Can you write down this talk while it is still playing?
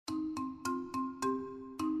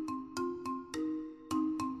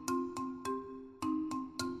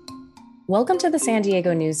Welcome to the San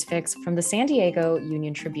Diego News Fix from the San Diego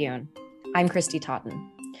Union Tribune. I'm Christy Totten.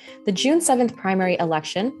 The June 7th primary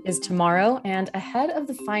election is tomorrow, and ahead of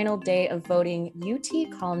the final day of voting,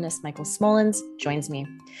 UT columnist Michael Smolens joins me.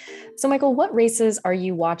 So, Michael, what races are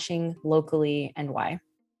you watching locally and why?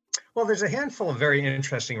 Well, there's a handful of very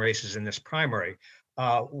interesting races in this primary.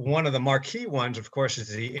 One of the marquee ones, of course, is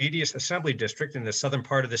the 80th Assembly District in the southern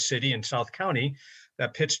part of the city in South County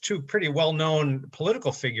that pits two pretty well-known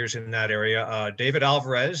political figures in that area, David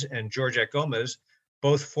Alvarez and Georgette Gomez,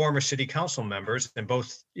 both former city council members and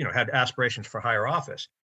both, had aspirations for higher office.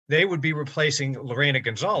 They would be replacing Lorena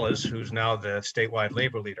Gonzalez, who's now the statewide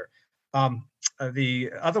labor leader.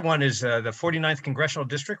 The other one is the 49th Congressional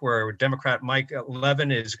District, where Democrat Mike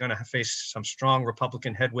Levin is going to face some strong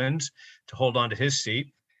Republican headwinds to hold on to his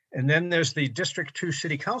seat. And then there's the District 2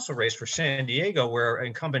 City Council race for San Diego, where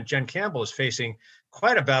incumbent Jen Campbell is facing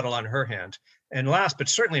quite a battle on her hands. And last, but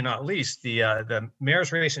certainly not least, the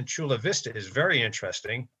mayor's race in Chula Vista is very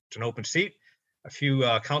interesting. It's an open seat, a few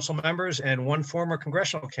council members, and one former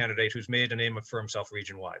congressional candidate who's made a name for himself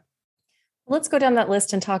region-wide. Let's go down that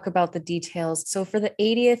list and talk about the details. So for the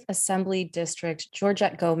 80th Assembly District,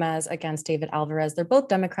 Georgette Gomez against David Alvarez. They're both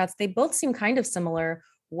Democrats. They both seem kind of similar.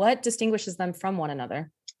 What distinguishes them from one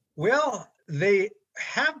another? Well, they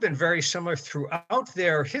have been very similar throughout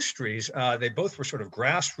their histories. They both were sort of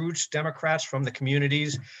grassroots Democrats from the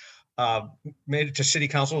communities, made it to city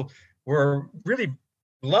council, were really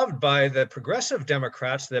loved by the progressive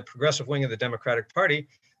Democrats, the progressive wing of the Democratic Party.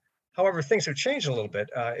 However, things have changed a little bit.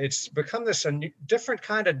 It's become this different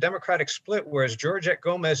kind of Democratic split, whereas Georgette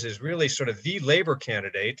Gomez is really sort of the labor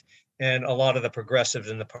candidate and a lot of the progressives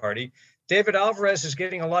in the party. David Alvarez is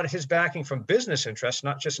getting a lot of his backing from business interests,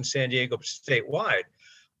 not just in San Diego, but statewide.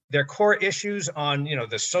 Their core issues on,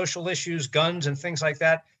 the social issues, guns and things like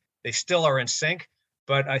that, they still are in sync.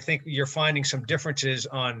 But I think you're finding some differences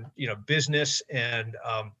on, business and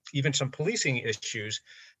even some policing issues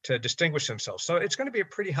to distinguish themselves. So it's going to be a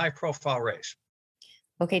pretty high profile race.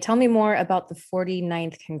 Okay, tell me more about the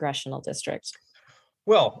 49th Congressional District.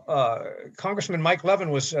 Well, Congressman Mike Levin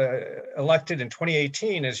was elected in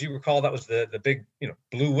 2018. As you recall, that was the big,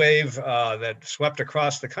 blue wave that swept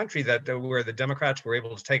across the country where the Democrats were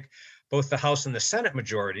able to take both the House and the Senate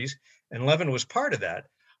majorities. And Levin was part of that.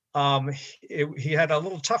 He had a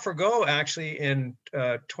little tougher go actually in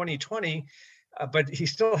 2020, but he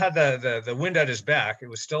still had the wind at his back. It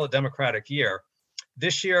was still a Democratic year.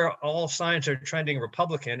 This year, all signs are trending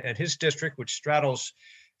Republican, and his district, which straddles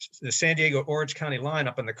the San Diego Orange County line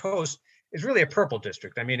up on the coast, is really a purple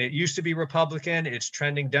district. I mean, it used to be Republican. It's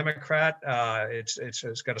trending Democrat.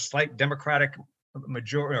 It's got a slight Democratic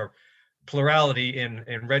majority or plurality in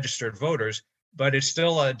registered voters, but it's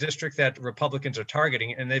still a district that Republicans are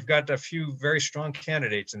targeting, and they've got a few very strong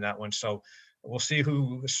candidates in that one. So we'll see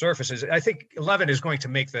who surfaces. I think Levin is going to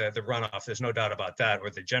make the runoff. There's no doubt about that, or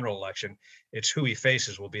the general election. It's who he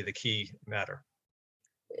faces will be the key matter.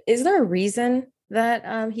 Is there a reason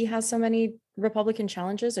that he has so many Republican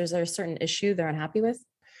challenges, or is there a certain issue they're unhappy with?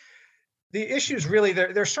 The issues really,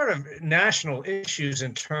 they're sort of national issues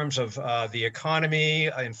in terms of the economy,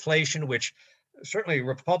 inflation, which certainly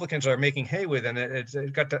Republicans are making hay with, and it's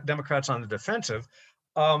got the Democrats on the defensive.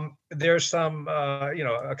 There's some,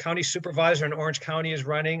 a county supervisor in Orange County is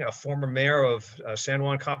running, a former mayor of San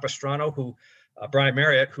Juan Capistrano, Brian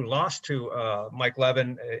Marriott, who lost to Mike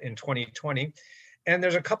Levin in 2020. And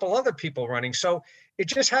there's a couple other people running. So it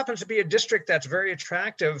just happens to be a district that's very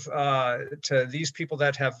attractive to these people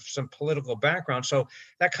that have some political background. So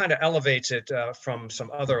that kind of elevates it from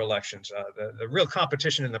some other elections. The real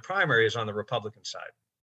competition in the primary is on the Republican side.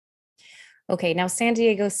 Okay, now San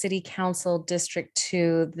Diego City Council District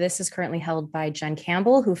 2, this is currently held by Jen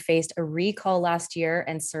Campbell, who faced a recall last year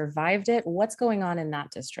and survived it. What's going on in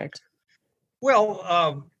that district?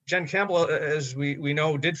 Well, Jen Campbell, as we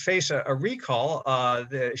know, did face a recall.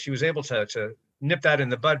 She was able to nip that in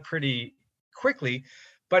the bud pretty quickly,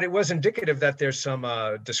 but it was indicative that there's some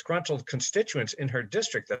disgruntled constituents in her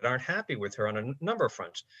district that aren't happy with her on a number of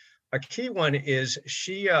fronts. A key one is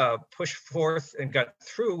she pushed forth and got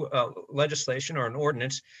through legislation or an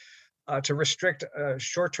ordinance to restrict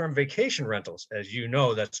short-term vacation rentals. As you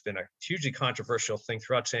know, that's been a hugely controversial thing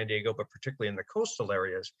throughout San Diego, but particularly in the coastal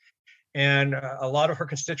areas. And a lot of her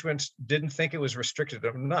constituents didn't think it was restricted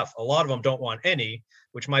enough. A lot of them don't want any,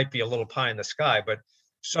 which might be a little pie in the sky. But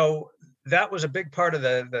so that was a big part of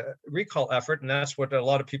the recall effort. And that's what a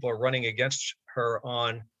lot of people are running against her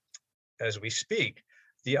on as we speak.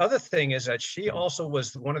 The other thing is that she also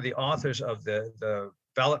was one of the authors of the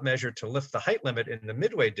ballot measure to lift the height limit in the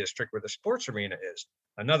Midway district where the sports arena is,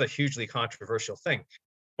 another hugely controversial thing.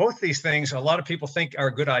 both these things, a lot of people think are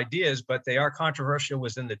good ideas, but they are controversial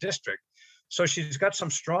within the district. So she's got some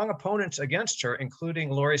strong opponents against her, including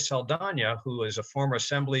Lori Saldana, who is a former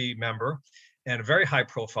assembly member and a very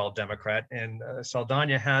high-profile Democrat. And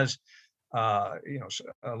Saldana has, a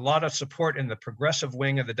lot of support in the progressive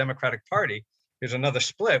wing of the Democratic Party. There's another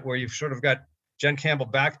split where you've sort of got Jen Campbell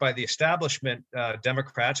backed by the establishment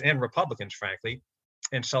Democrats and Republicans, frankly,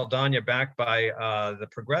 and Saldana backed by the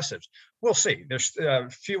progressives. We'll see. There's a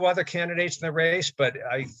few other candidates in the race, but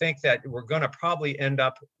I think that we're going to probably end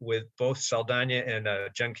up with both Saldana and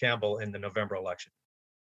Jen Campbell in the November election.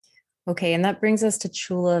 Okay, and that brings us to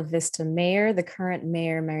Chula Vista Mayor. The current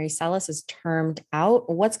mayor, Mary Salas, is termed out.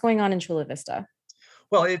 What's going on in Chula Vista?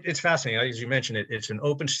 Well, it's fascinating. As you mentioned, it's an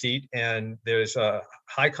open seat and there's a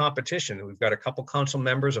high competition. We've got a couple council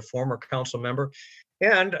members, a former council member,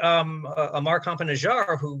 and Amar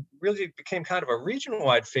Campa-Najjar, who really became kind of a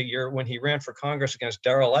region-wide figure when he ran for Congress against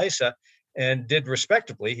Darrell Issa and did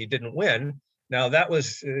respectably. He didn't win. Now,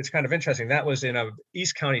 it's kind of interesting. That was in a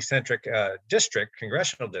East County-centric district,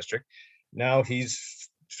 congressional district. Now he's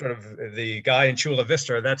sort of the guy in Chula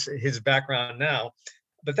Vista. That's his background now.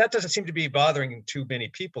 But that doesn't seem to be bothering too many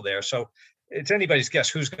people there. So it's anybody's guess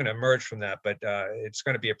who's going to emerge from that. But it's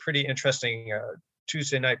going to be a pretty interesting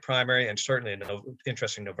Tuesday night primary and certainly an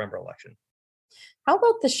interesting November election. How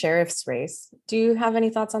about the sheriff's race? Do you have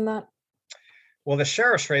any thoughts on that? Well, the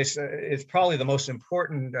sheriff's race is probably the most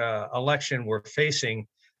important election we're facing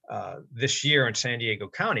this year in San Diego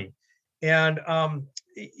County. And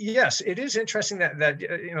yes, it is interesting that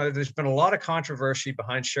there's been a lot of controversy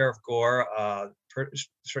behind Sheriff Gore.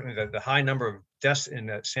 Certainly the high number of deaths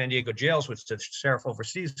in San Diego jails, which the sheriff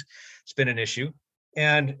oversees, has been an issue.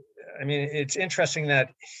 And I mean, it's interesting that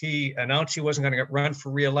he announced he wasn't going to run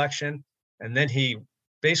for re-election, and then he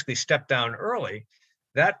basically stepped down early.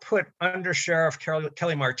 That put Under Sheriff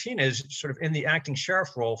Kelly Martinez sort of in the acting sheriff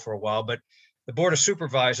role for a while, but the Board of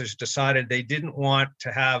Supervisors decided they didn't want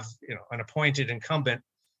to have an appointed incumbent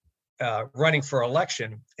running for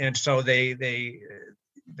election, and so they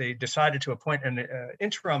decided to appoint an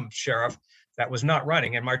interim sheriff that was not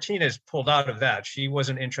running, and Martinez pulled out of that. She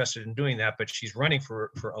wasn't interested in doing that, but she's running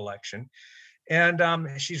for election. And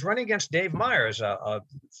she's running against Dave Myers, a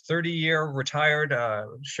 30-year retired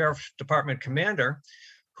sheriff's department commander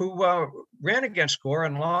who ran against Gore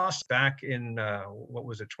and lost back in,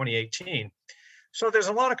 2018. So there's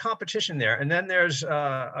a lot of competition there. And then there's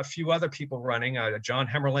a few other people running. John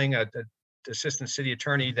Hemmerling, the assistant city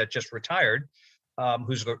attorney that just retired,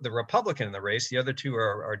 who's the Republican in the race. The other two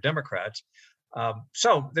are Democrats.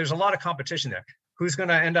 So there's a lot of competition there. Who's going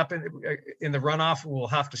to end up in the runoff? We'll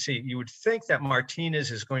have to see. You would think that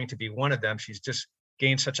Martinez is going to be one of them. She's just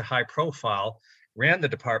gained such a high profile, ran the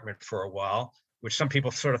department for a while, which some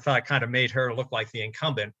people sort of thought kind of made her look like the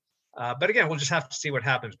incumbent. But again, we'll just have to see what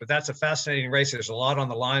happens. But that's a fascinating race. There's a lot on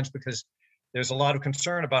the lines because there's a lot of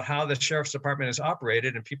concern about how the sheriff's department is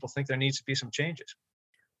operated, and people think there needs to be some changes.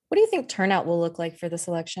 What do you think turnout will look like for this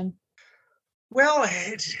election? Well,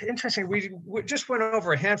 it's interesting. We just went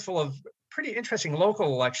over a handful of pretty interesting local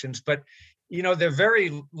elections, but they're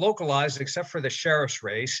very localized except for the sheriff's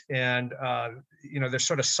race, and they're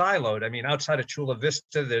sort of siloed. I mean, outside of Chula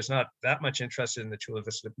Vista, there's not that much interest in the Chula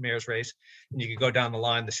Vista mayor's race, and you could go down the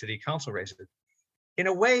line the city council races. In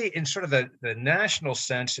a way, in sort of the national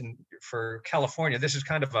sense, and for California, this is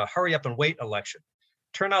kind of a hurry up and wait election.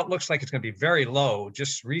 Turnout looks like it's going to be very low.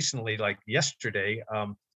 Just recently, like yesterday,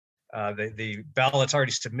 the ballots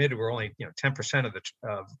already submitted were only 10% of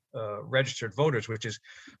the registered voters, which is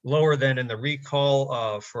lower than in the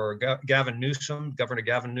recall for Governor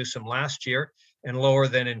Gavin Newsom last year, and lower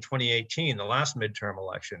than in 2018, the last midterm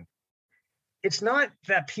election. It's not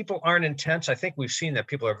that people aren't intense. I think we've seen that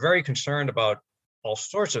people are very concerned about all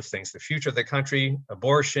sorts of things: the future of the country,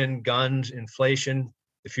 abortion, guns, inflation,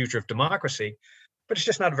 the future of democracy. But it's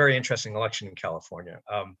just not a very interesting election in California.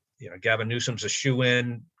 Gavin Newsom's a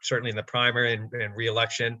shoo-in, certainly in the primary and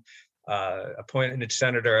re-election. Appointed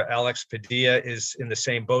Senator Alex Padilla is in the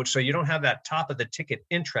same boat. So you don't have that top of the ticket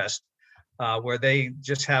interest where they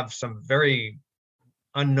just have some very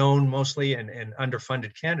unknown mostly and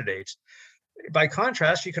underfunded candidates. By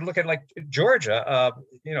contrast, you can look at like Georgia,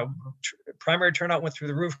 primary turnout went through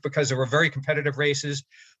the roof because there were very competitive races.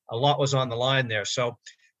 A lot was on the line there. So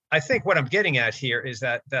I think what I'm getting at here is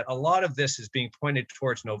that a lot of this is being pointed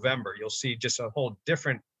towards November. You'll see just a whole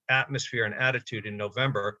different atmosphere and attitude in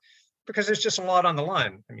November because there's just a lot on the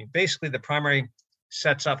line. I mean, basically the primary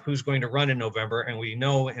sets up who's going to run in November, and we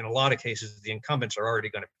know in a lot of cases the incumbents are already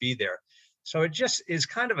going to be there. So it just is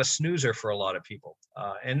kind of a snoozer for a lot of people.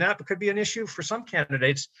 And that could be an issue for some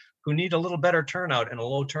candidates who need a little better turnout, and a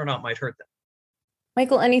low turnout might hurt them.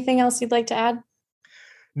 Michael, anything else you'd like to add?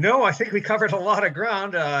 No, I think we covered a lot of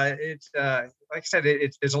ground. It's like I said,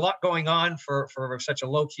 there's a lot going on for such a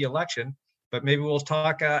low key election, but maybe we'll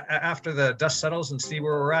talk after the dust settles and see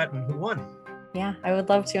where we're at and who won. Yeah, I would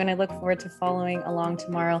love to, and I look forward to following along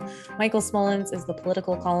tomorrow. Michael Smolens is the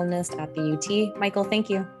political columnist at the UT. Michael, thank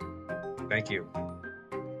you. Thank you.